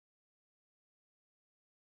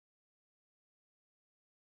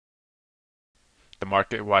The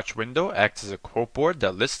MarketWatch window acts as a quote board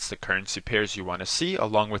that lists the currency pairs you want to see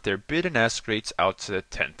along with their bid and ask rates out to the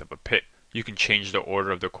tenth of a pip. You can change the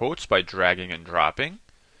order of the quotes by dragging and dropping,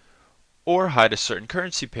 or hide a certain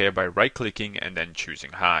currency pair by right-clicking and then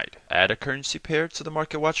choosing Hide. Add a currency pair to the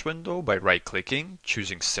MarketWatch window by right-clicking,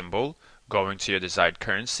 choosing Symbol, going to your desired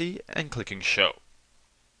currency, and clicking Show.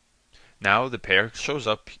 Now the pair shows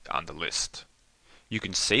up on the list. You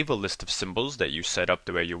can save a list of symbols that you set up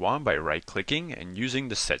the way you want by right-clicking and using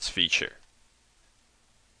the Sets feature.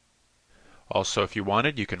 Also, if you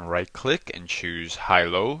wanted, you can right-click and choose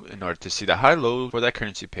High-Low in order to see the high-low for that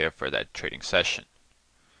currency pair for that trading session.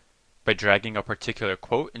 By dragging a particular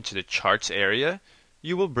quote into the charts area,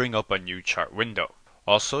 you will bring up a new chart window.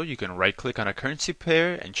 Also, you can right-click on a currency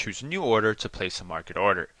pair and choose New Order to place a market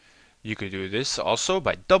order. You could do this also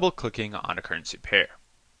by double-clicking on a currency pair.